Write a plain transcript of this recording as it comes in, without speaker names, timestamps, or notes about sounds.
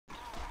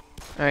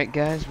Alright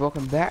guys,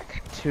 welcome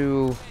back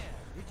to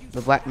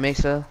the Black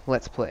Mesa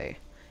Let's Play.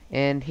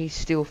 And he's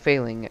still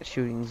failing at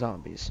shooting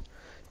zombies.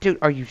 Dude,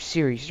 are you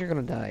serious? You're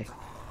gonna die.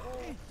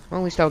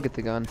 Well, at least I'll get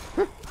the gun.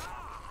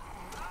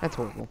 That's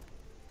horrible.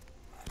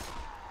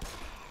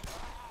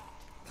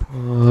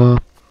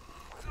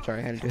 Sorry,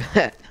 I had to do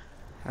that.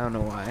 I don't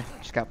know why.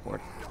 Just got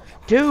bored.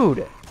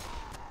 Dude!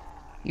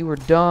 You were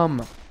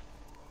dumb.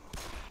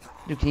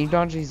 Dude, can you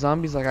dodge these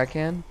zombies like I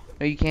can?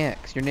 No, you can't,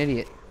 because you're an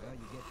idiot.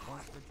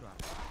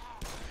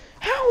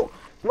 How?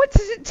 What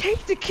does it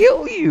take to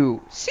kill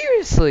you?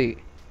 Seriously.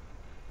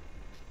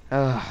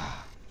 Ugh.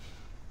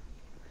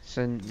 There's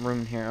a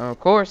room here. Oh, of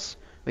course,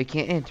 we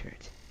can't enter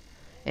it.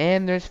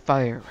 And there's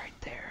fire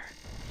right there.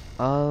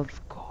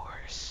 Of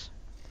course.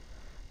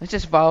 Let's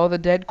just follow the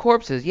dead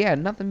corpses. Yeah,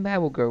 nothing bad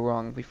will go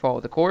wrong if we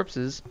follow the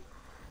corpses.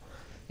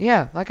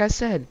 Yeah, like I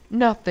said,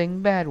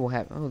 nothing bad will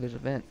happen. Oh, there's a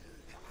vent.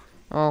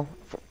 Oh,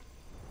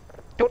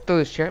 don't throw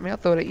this chair at me. I'll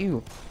throw it at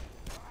you.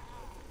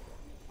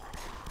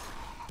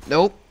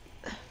 Nope.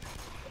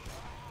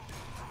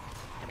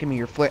 Give me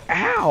your flare.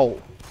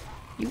 Ow!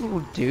 You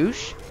little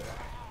douche.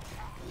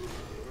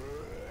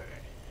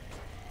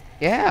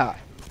 Yeah.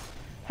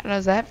 How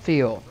does that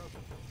feel?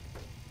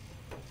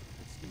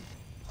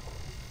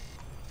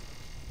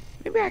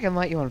 Maybe I can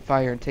light you on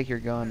fire and take your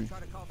gun.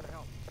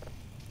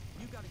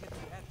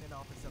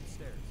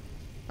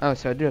 Oh,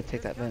 so I do have to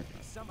take that vent.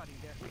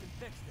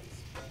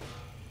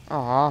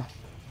 Aw.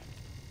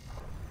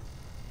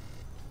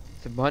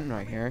 It's a button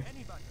right here.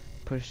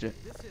 Push it.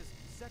 This is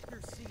Sector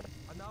C,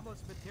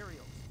 anomalous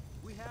materials.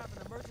 We have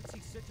an emergency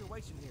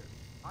situation here.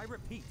 I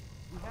repeat,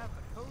 we have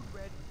a code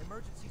red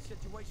emergency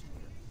situation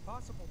here.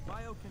 Possible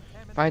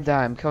biocontamination. If I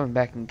die, I'm coming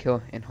back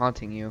and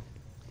haunting you.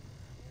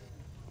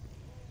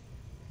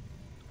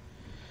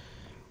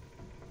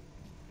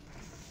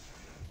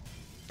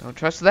 Don't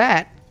trust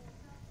that.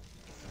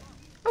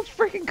 Of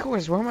freaking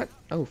course. Where am I?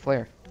 Oh,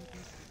 flare.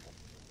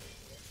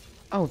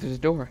 Oh, there's a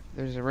door.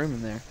 There's a room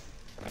in there.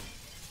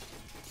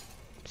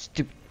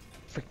 Stupid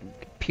freaking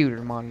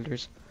computer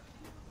monitors.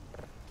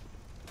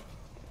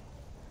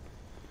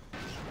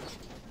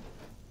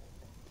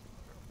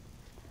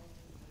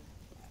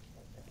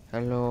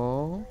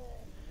 Hello?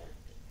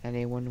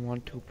 Anyone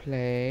want to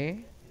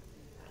play?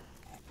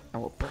 I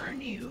will burn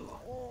you.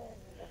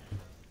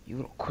 You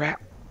little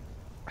crap.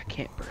 I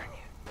can't burn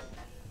you.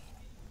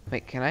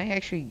 Wait, can I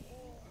actually...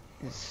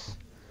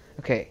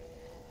 Okay.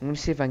 Let me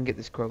see if I can get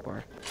this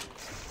crowbar.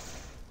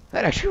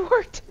 That actually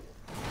worked!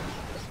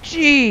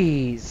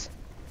 Jeez!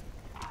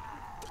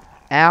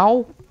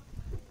 Ow!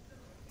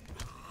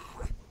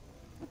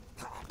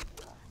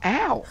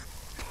 Ow!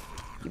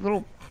 You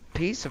little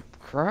piece of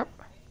crap.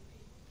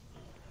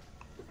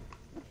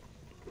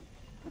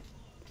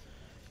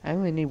 I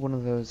only need one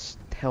of those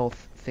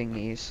health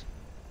thingies.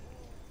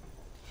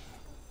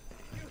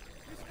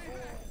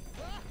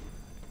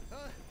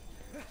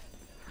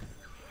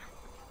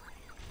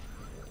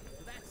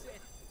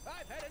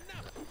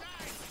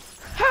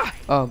 Ha!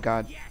 Oh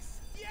god.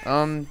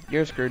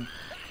 You're screwed.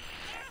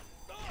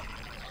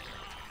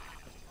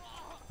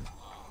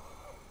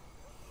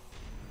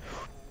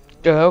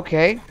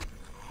 Okay.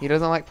 He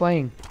doesn't like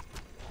playing.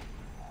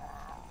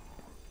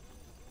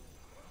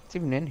 What's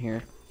even in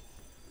here?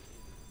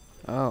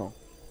 Oh.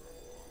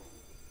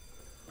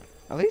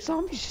 Are these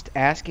zombies just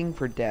asking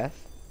for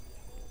death?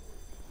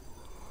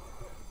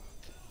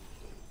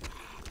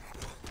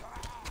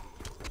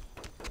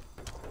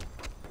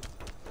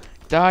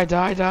 Die,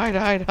 die, die,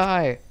 die,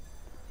 die!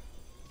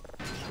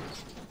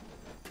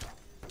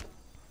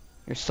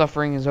 Your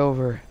suffering is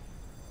over.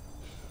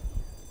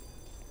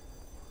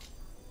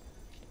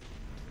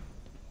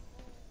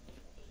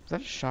 Is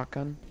that a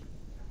shotgun?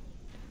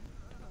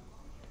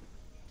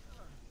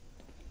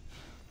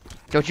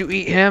 Don't you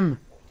eat him!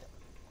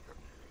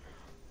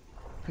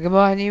 Come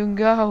on, you can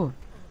go!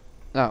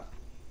 No,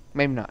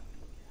 maybe not.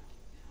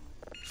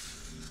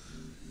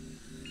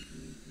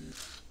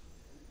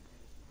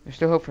 There's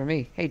still hope for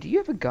me. Hey, do you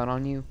have a gun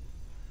on you?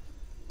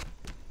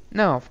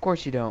 No, of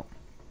course you don't.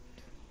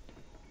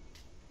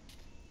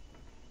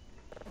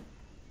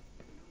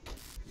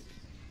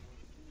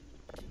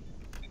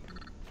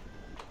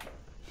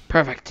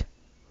 Perfect.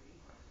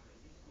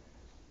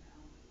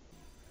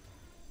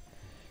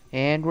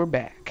 And we're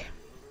back.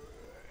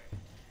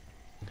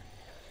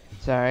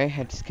 Sorry,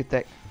 had to skip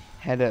that.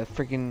 Had to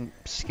freaking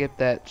skip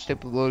that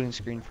stupid loading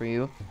screen for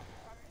you.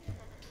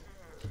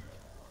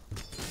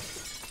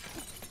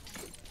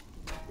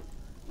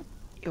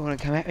 You wanna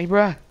come at me,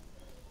 bruh?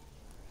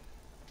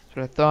 That's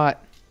what I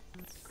thought.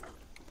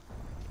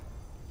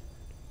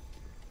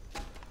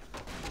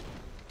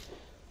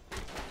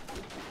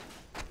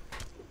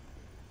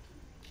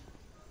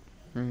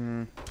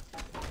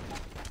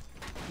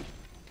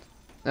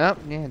 Oh,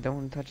 yeah, don't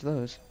want to touch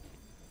those.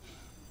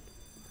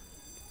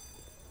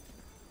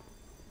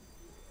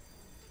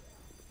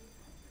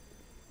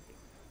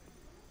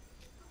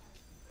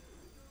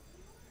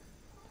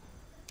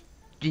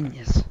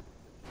 Genius.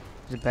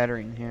 There's a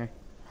battery in here.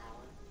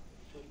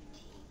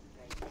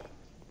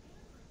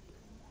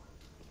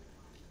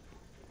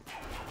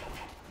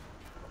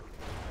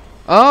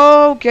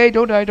 Okay,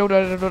 don't die, don't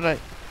die, don't die.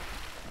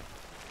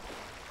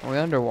 Are we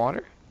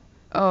underwater?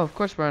 Oh, of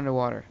course we're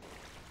underwater.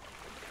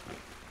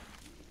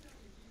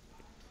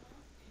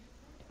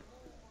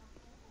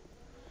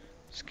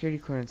 Security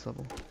clearance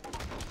level.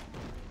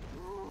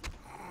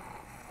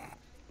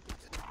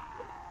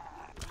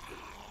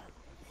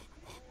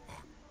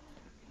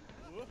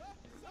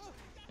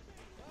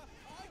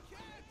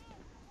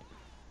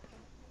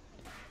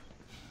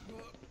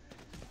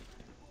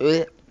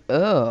 Ugh.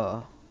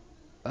 Oh.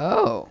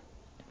 Oh.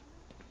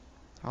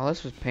 Oh,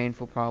 this was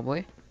painful,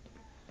 probably.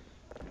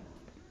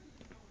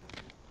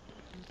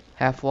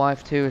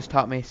 Half-Life 2 has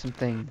taught me some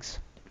things.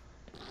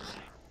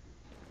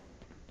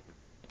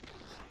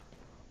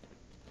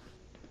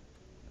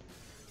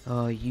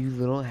 Oh, you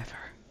little ever.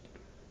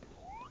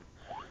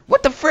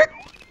 What the frick?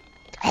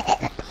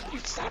 You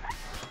son of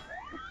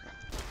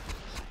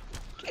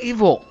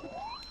evil.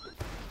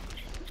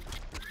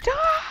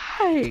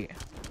 Die!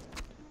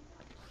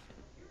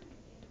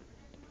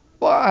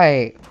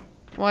 Why?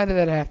 Why did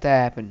that have to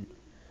happen?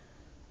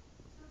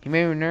 You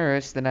made me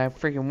nervous, then I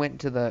freaking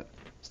went to the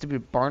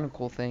stupid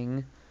barnacle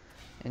thing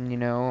and, you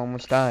know,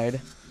 almost died.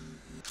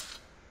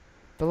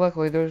 But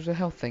luckily, there was a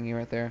health thingy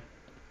right there.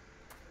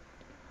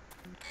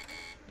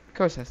 Of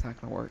course that's not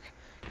gonna work,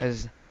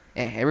 because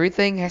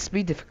everything has to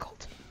be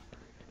difficult.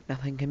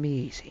 Nothing can be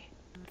easy.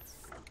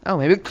 Oh,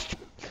 maybe...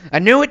 I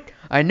knew it!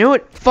 I knew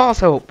it!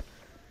 False hope!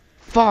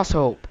 False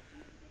hope!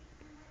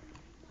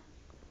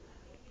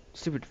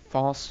 Stupid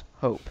false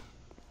hope.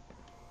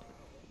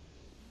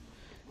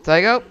 It's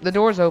like, oh, the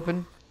door's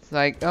open. It's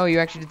like, oh, you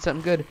actually did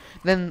something good.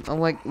 Then,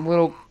 like,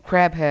 little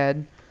crab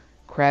head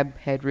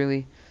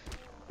really,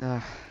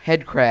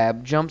 head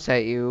crab jumps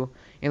at you.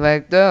 You're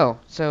like, oh,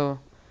 so,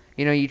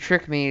 you know, you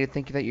trick me to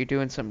think that you're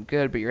doing something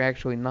good, but you're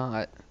actually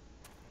not.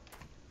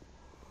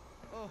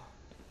 Oh,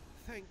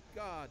 thank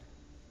God.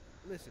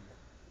 Listen,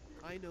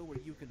 I know where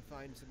you can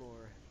find some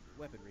more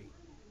weaponry.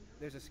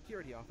 There's a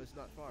security office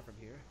not far from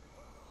here.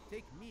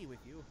 Take me with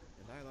you,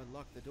 and I'll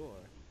unlock the door.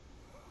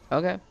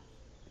 Okay.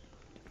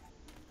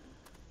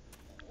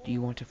 Do you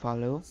want to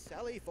follow?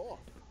 Sally forth.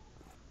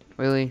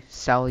 Really?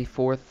 Sally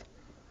forth?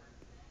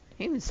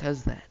 He even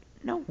says that.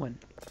 No one.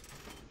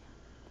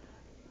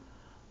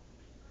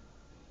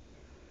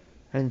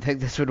 I didn't think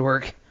this would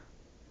work.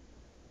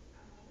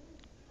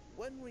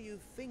 When were you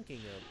thinking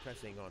of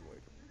pressing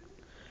onward?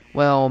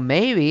 Well,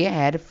 maybe I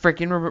had to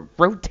freaking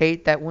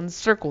rotate that one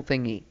circle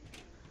thingy.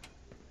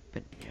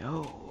 But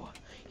no.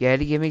 You had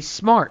to give me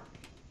smart.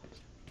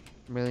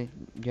 Really?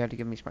 You had to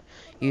give me smart.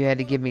 You had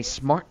to give me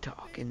smart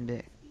talk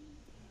and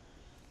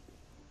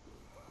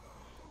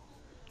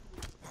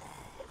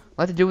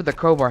what to do with the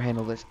crowbar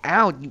handle this?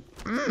 Ow! You,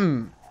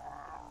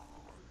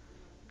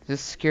 Is this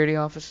a security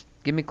office?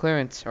 Give me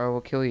clearance or I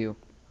will kill you.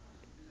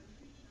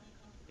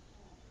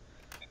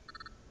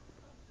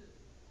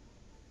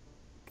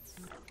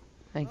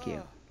 Thank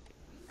you.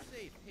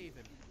 Safe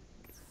haven.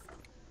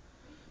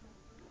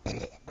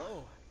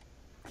 Oh.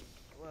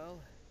 Well,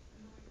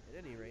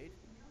 at any rate,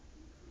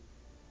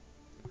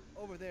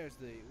 over there's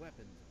the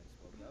weapons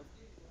I spoke of.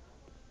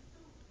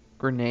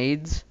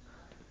 Grenades?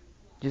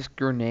 Just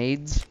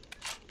grenades?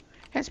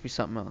 Has to be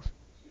something else.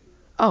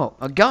 Oh,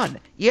 a gun!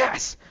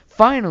 Yes!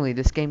 Finally,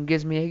 this game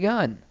gives me a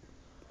gun.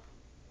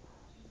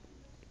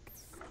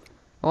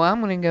 Well,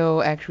 I'm gonna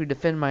go actually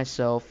defend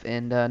myself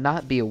and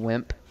not be a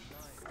wimp.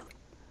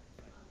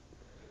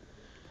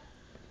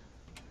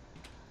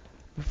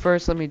 But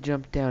first, let me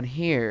jump down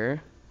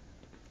here,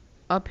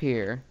 up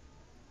here,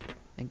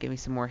 and get me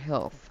some more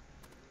health.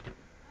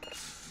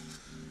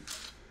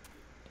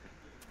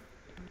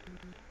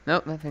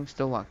 Nope, that thing's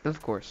still locked, of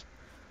course.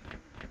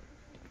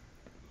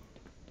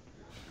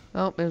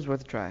 Well, it was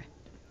worth a try.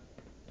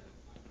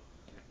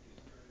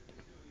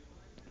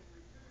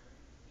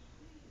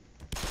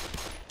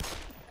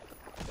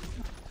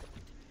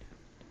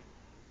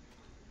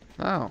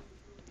 Oh.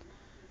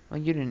 Well,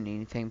 you didn't need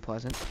anything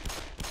pleasant.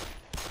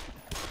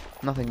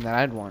 Nothing that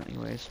I'd want,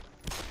 anyways.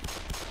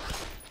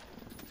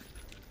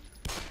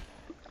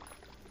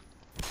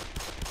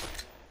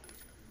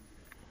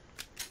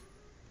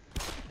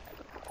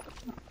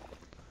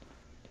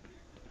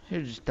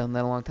 Should've just done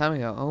that a long time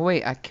ago. Oh,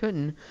 wait, I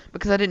couldn't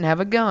because I didn't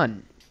have a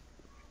gun.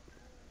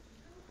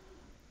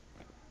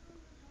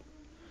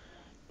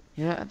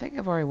 Yeah, I think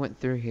I've already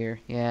went through here.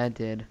 Yeah, I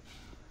did.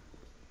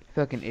 I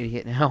feel like an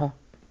idiot now.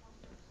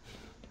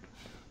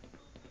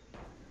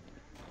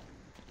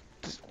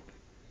 Just...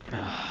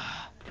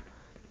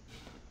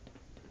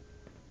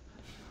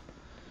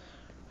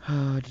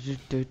 Where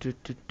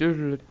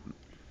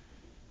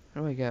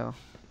do I go?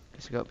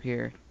 Just go up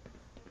here.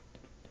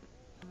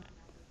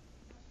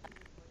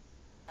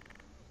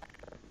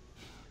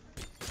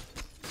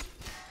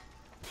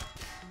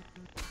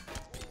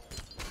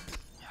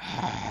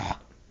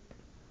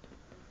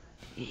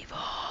 Evil.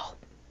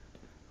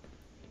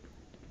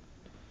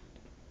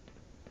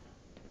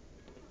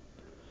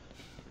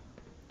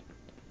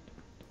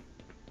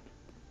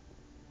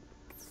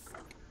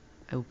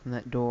 Open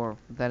that door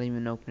without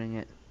even opening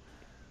it.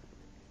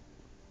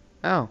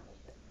 Oh.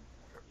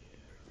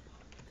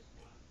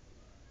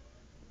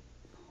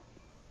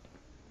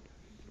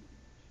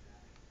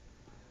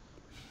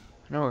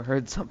 I know I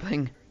heard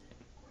something.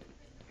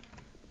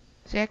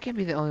 See, I can't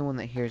be the only one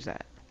that hears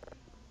that.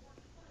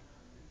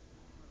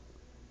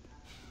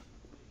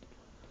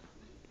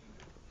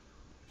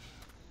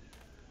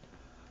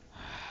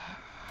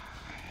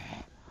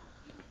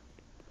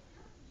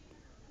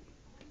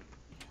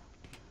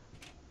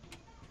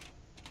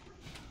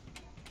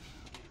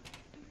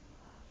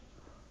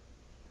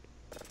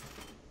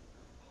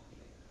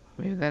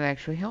 Maybe that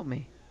actually helped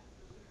me.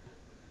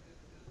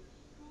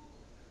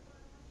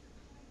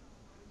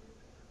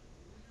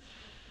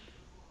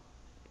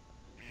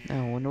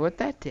 Now I wonder what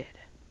that did.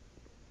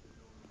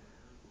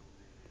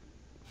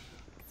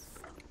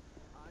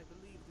 I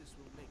believe this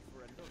will make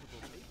for a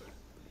notable paper,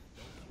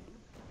 don't you?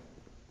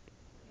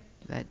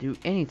 Did that do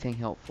anything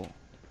helpful?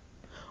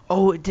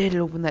 Oh, it did. It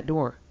opened that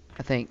door,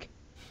 I think.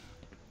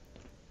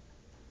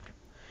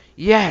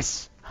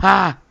 Yes!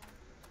 Ha!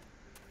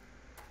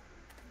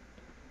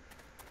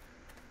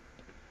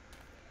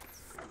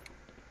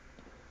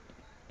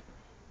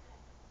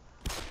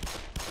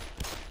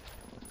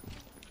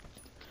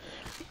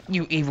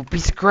 You evil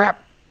piece of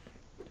crap!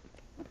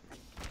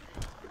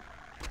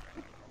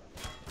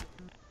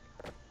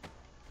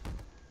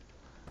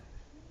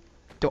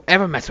 Don't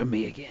ever mess with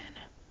me again.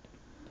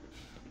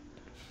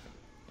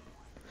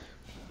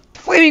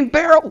 Flaming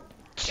barrel!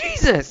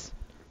 Jesus!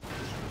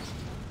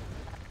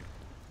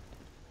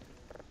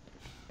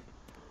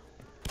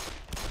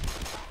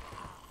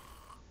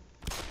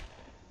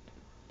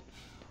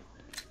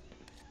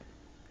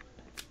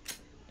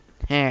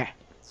 Here.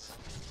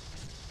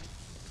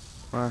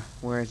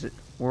 Where is it?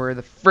 Where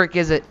the frick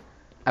is it?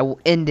 I will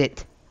end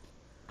it.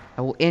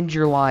 I will end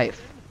your life.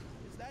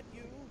 Is that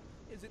you?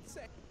 Is it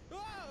say?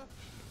 Ah!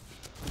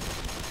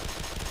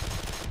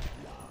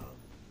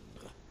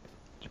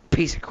 You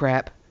piece of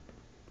crap.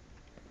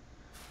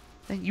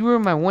 You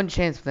ruined my one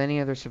chance with any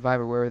other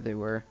survivor, wherever they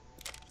were.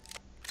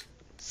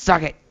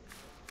 Suck it!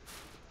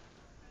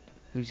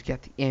 Who's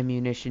got the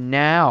ammunition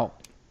now?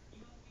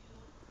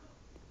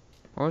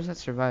 Where was that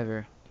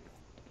survivor?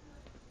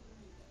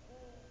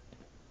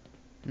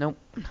 Nope.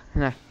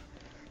 That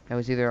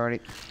was either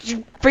already...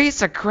 You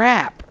piece of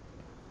crap!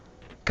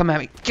 Come at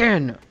me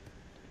again!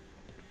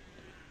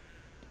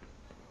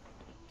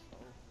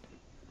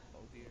 Oh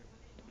dear.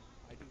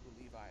 I do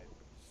believe I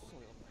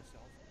soiled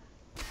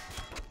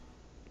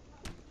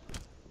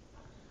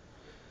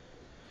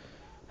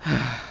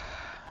myself.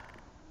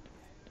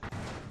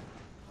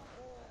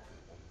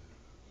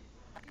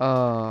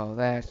 Oh,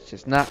 that's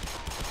just not...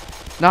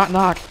 Knock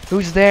knock!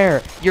 Who's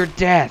there? You're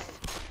death!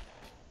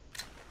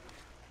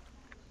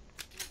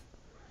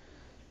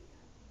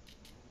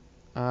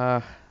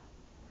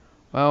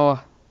 Well,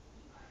 I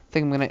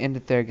think I'm gonna end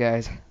it there,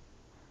 guys.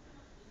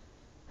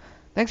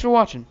 Thanks for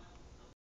watching.